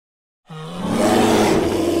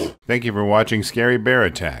Thank you for watching Scary Bear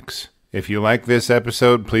Attacks. If you like this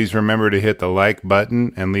episode, please remember to hit the like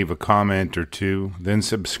button and leave a comment or two, then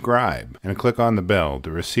subscribe and click on the bell to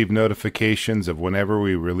receive notifications of whenever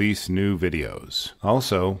we release new videos.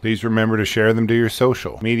 Also, please remember to share them to your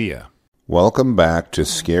social media. Welcome back to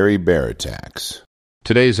Scary Bear Attacks.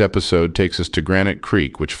 Today's episode takes us to Granite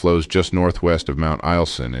Creek, which flows just northwest of Mount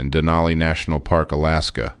Eielson in Denali National Park,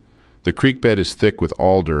 Alaska. The creek bed is thick with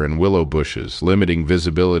alder and willow bushes, limiting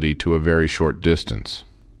visibility to a very short distance.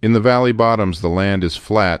 In the valley bottoms, the land is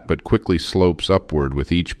flat but quickly slopes upward,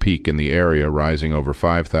 with each peak in the area rising over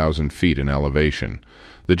 5,000 feet in elevation.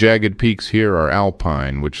 The jagged peaks here are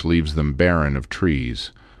alpine, which leaves them barren of trees.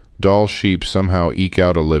 Dall sheep somehow eke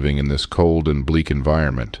out a living in this cold and bleak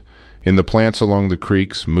environment. In the plants along the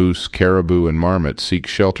creeks, moose, caribou, and marmots seek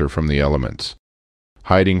shelter from the elements.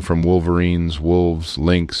 Hiding from wolverines, wolves,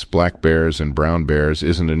 lynx, black bears, and brown bears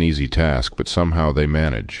isn't an easy task, but somehow they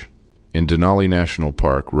manage. In Denali National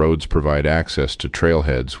Park, roads provide access to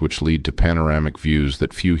trailheads which lead to panoramic views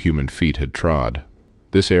that few human feet had trod.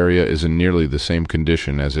 This area is in nearly the same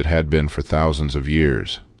condition as it had been for thousands of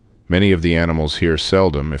years. Many of the animals here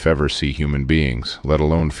seldom, if ever, see human beings, let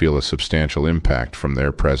alone feel a substantial impact from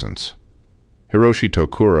their presence. Hiroshi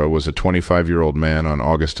Tokura was a 25-year-old man on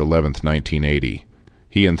August 11, 1980.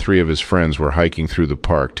 He and 3 of his friends were hiking through the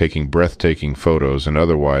park, taking breathtaking photos and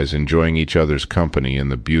otherwise enjoying each other's company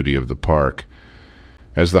and the beauty of the park.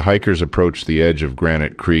 As the hikers approached the edge of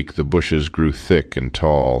Granite Creek, the bushes grew thick and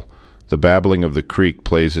tall. The babbling of the creek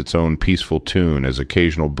plays its own peaceful tune as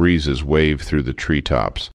occasional breezes wave through the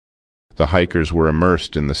treetops. The hikers were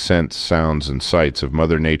immersed in the scents, sounds, and sights of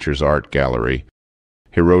Mother Nature's art gallery.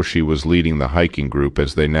 Hiroshi was leading the hiking group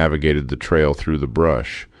as they navigated the trail through the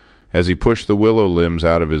brush. As he pushed the willow limbs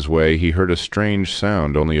out of his way, he heard a strange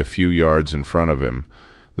sound only a few yards in front of him.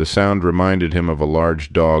 The sound reminded him of a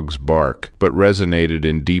large dog's bark, but resonated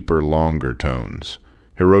in deeper, longer tones.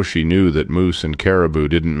 Hiroshi knew that moose and caribou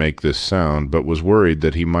didn't make this sound, but was worried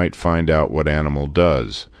that he might find out what animal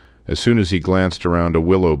does. As soon as he glanced around a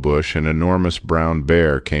willow bush, an enormous brown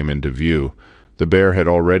bear came into view. The bear had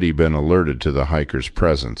already been alerted to the hiker's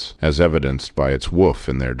presence, as evidenced by its woof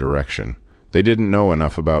in their direction. They didn't know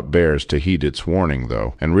enough about bears to heed its warning,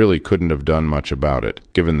 though, and really couldn't have done much about it,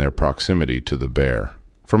 given their proximity to the bear.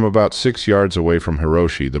 From about 6 yards away from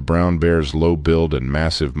Hiroshi, the brown bear's low build and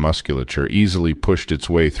massive musculature easily pushed its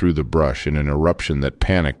way through the brush in an eruption that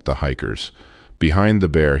panicked the hikers. Behind the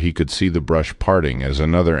bear, he could see the brush parting as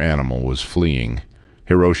another animal was fleeing.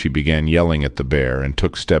 Hiroshi began yelling at the bear and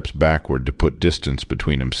took steps backward to put distance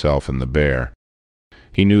between himself and the bear.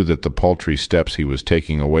 He knew that the paltry steps he was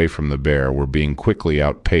taking away from the bear were being quickly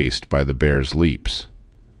outpaced by the bear's leaps.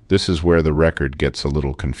 This is where the record gets a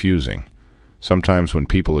little confusing. Sometimes when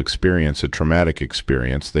people experience a traumatic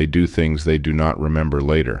experience, they do things they do not remember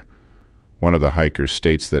later. One of the hikers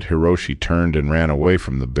states that Hiroshi turned and ran away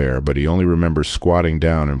from the bear, but he only remembers squatting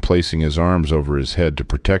down and placing his arms over his head to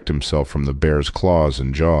protect himself from the bear's claws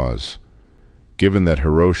and jaws. Given that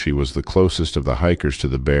Hiroshi was the closest of the hikers to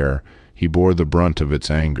the bear, he bore the brunt of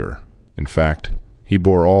its anger. In fact, he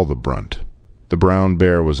bore all the brunt. The brown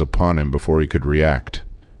bear was upon him before he could react.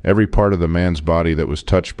 Every part of the man's body that was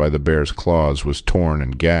touched by the bear's claws was torn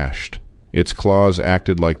and gashed. Its claws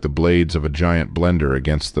acted like the blades of a giant blender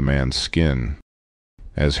against the man's skin.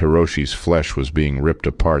 As Hiroshi's flesh was being ripped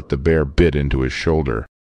apart, the bear bit into his shoulder.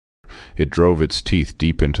 It drove its teeth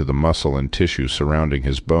deep into the muscle and tissue surrounding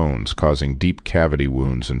his bones, causing deep cavity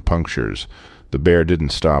wounds and punctures. The bear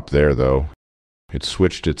didn't stop there, though. It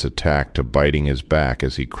switched its attack to biting his back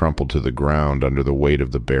as he crumpled to the ground under the weight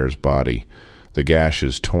of the bear's body. The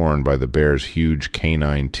gashes torn by the bear's huge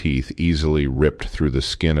canine teeth easily ripped through the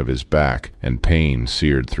skin of his back, and pain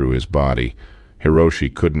seared through his body.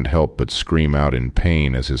 Hiroshi couldn't help but scream out in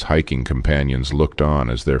pain as his hiking companions looked on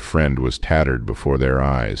as their friend was tattered before their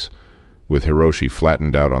eyes. With Hiroshi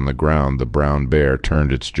flattened out on the ground, the brown bear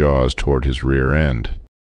turned its jaws toward his rear end.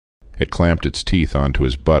 It clamped its teeth onto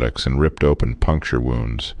his buttocks and ripped open puncture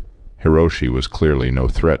wounds. Hiroshi was clearly no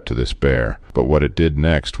threat to this bear, but what it did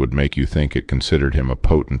next would make you think it considered him a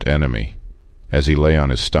potent enemy. As he lay on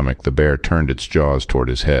his stomach, the bear turned its jaws toward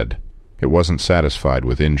his head. It wasn't satisfied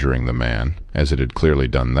with injuring the man, as it had clearly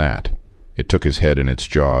done that. It took his head in its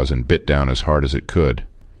jaws and bit down as hard as it could.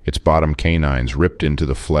 Its bottom canines ripped into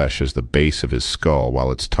the flesh as the base of his skull,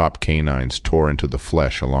 while its top canines tore into the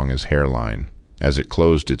flesh along his hairline. As it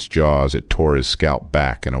closed its jaws, it tore his scalp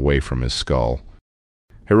back and away from his skull.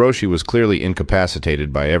 Hiroshi was clearly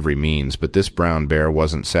incapacitated by every means, but this brown bear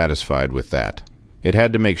wasn't satisfied with that. It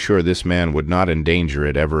had to make sure this man would not endanger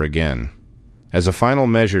it ever again. As a final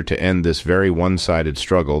measure to end this very one-sided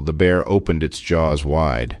struggle, the bear opened its jaws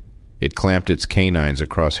wide. It clamped its canines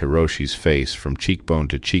across Hiroshi's face from cheekbone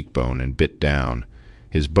to cheekbone and bit down.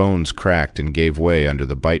 His bones cracked and gave way under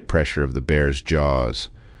the bite pressure of the bear's jaws.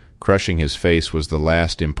 Crushing his face was the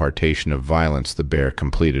last impartation of violence the bear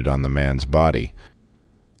completed on the man's body.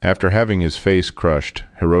 After having his face crushed,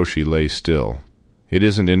 Hiroshi lay still. It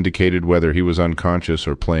isn't indicated whether he was unconscious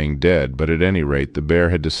or playing dead, but at any rate the bear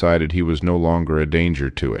had decided he was no longer a danger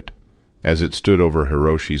to it. As it stood over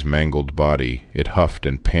Hiroshi's mangled body, it huffed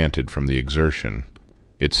and panted from the exertion.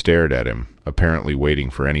 It stared at him, apparently waiting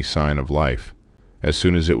for any sign of life. As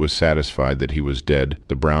soon as it was satisfied that he was dead,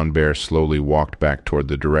 the brown bear slowly walked back toward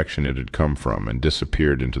the direction it had come from and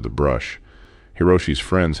disappeared into the brush. Hiroshi's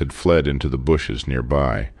friends had fled into the bushes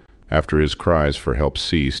nearby. After his cries for help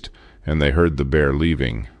ceased, and they heard the bear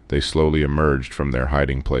leaving, they slowly emerged from their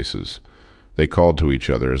hiding places. They called to each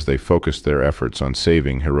other as they focused their efforts on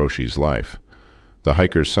saving Hiroshi's life. The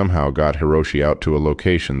hikers somehow got Hiroshi out to a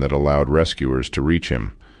location that allowed rescuers to reach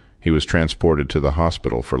him. He was transported to the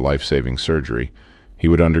hospital for life-saving surgery. He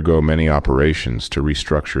would undergo many operations to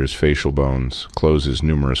restructure his facial bones, close his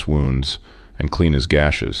numerous wounds, and clean his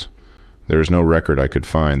gashes. There is no record I could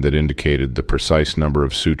find that indicated the precise number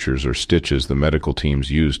of sutures or stitches the medical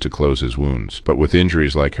teams used to close his wounds, but with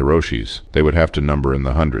injuries like Hiroshi's, they would have to number in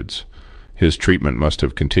the hundreds. His treatment must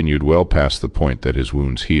have continued well past the point that his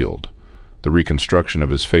wounds healed. The reconstruction of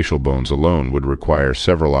his facial bones alone would require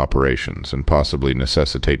several operations and possibly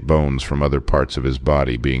necessitate bones from other parts of his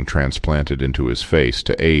body being transplanted into his face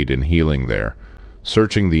to aid in healing there.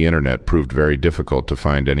 Searching the internet proved very difficult to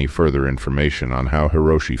find any further information on how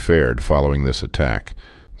Hiroshi fared following this attack.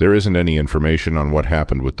 There isn't any information on what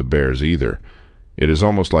happened with the bears either. It is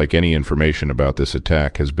almost like any information about this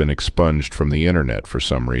attack has been expunged from the internet for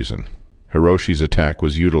some reason. Hiroshi's attack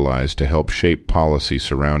was utilized to help shape policy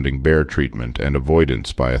surrounding bear treatment and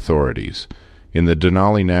avoidance by authorities. In the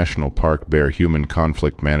Denali National Park Bear-Human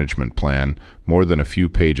Conflict Management Plan, more than a few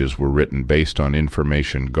pages were written based on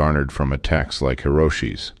information garnered from attacks like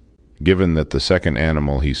Hiroshi's. Given that the second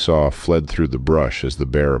animal he saw fled through the brush as the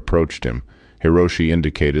bear approached him, Hiroshi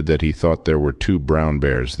indicated that he thought there were 2 brown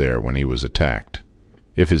bears there when he was attacked.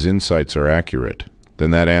 If his insights are accurate,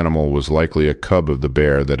 then that animal was likely a cub of the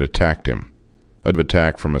bear that attacked him. An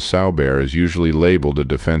attack from a sow bear is usually labeled a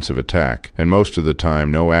defensive attack, and most of the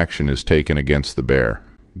time no action is taken against the bear.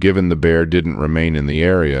 Given the bear didn't remain in the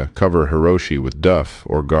area, cover Hiroshi with duff,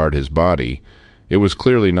 or guard his body, it was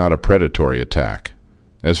clearly not a predatory attack.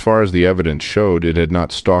 As far as the evidence showed, it had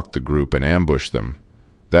not stalked the group and ambushed them.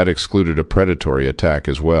 That excluded a predatory attack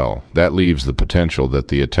as well. That leaves the potential that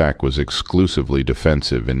the attack was exclusively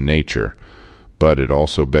defensive in nature. But it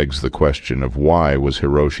also begs the question of why was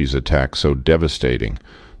Hiroshi's attack so devastating?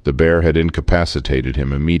 The bear had incapacitated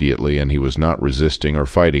him immediately, and he was not resisting or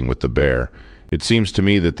fighting with the bear. It seems to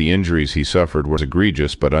me that the injuries he suffered were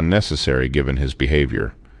egregious but unnecessary given his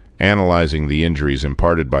behavior. Analyzing the injuries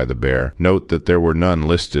imparted by the bear, note that there were none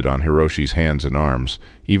listed on Hiroshi's hands and arms,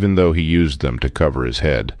 even though he used them to cover his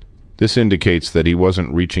head. This indicates that he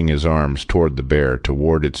wasn't reaching his arms toward the bear to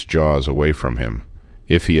ward its jaws away from him.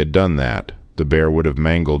 If he had done that, the bear would have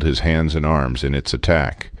mangled his hands and arms in its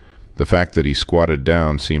attack. The fact that he squatted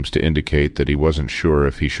down seems to indicate that he wasn't sure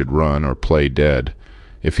if he should run or play dead.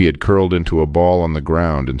 If he had curled into a ball on the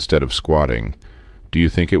ground instead of squatting, do you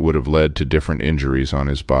think it would have led to different injuries on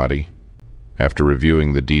his body? After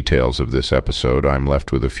reviewing the details of this episode, I'm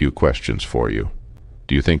left with a few questions for you.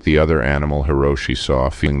 Do you think the other animal Hiroshi saw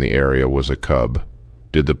feeling the area was a cub?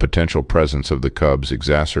 Did the potential presence of the cubs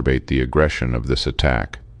exacerbate the aggression of this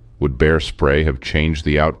attack? Would bear spray have changed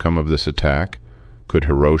the outcome of this attack? Could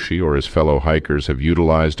Hiroshi or his fellow hikers have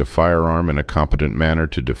utilized a firearm in a competent manner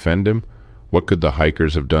to defend him? What could the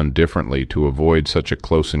hikers have done differently to avoid such a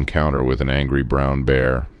close encounter with an angry brown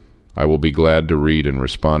bear? I will be glad to read and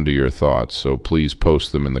respond to your thoughts, so please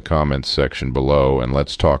post them in the comments section below and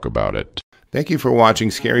let's talk about it. Thank you for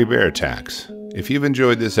watching Scary Bear Attacks. If you've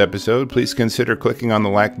enjoyed this episode, please consider clicking on the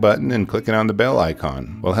like button and clicking on the bell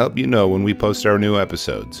icon. We'll help you know when we post our new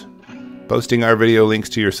episodes. Posting our video links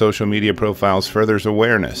to your social media profiles furthers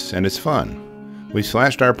awareness, and it's fun. We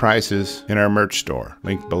slashed our prices in our merch store,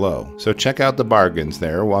 linked below, so check out the bargains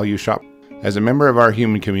there while you shop. As a member of our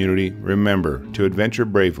human community, remember to adventure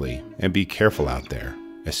bravely and be careful out there,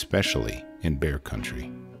 especially in bear country.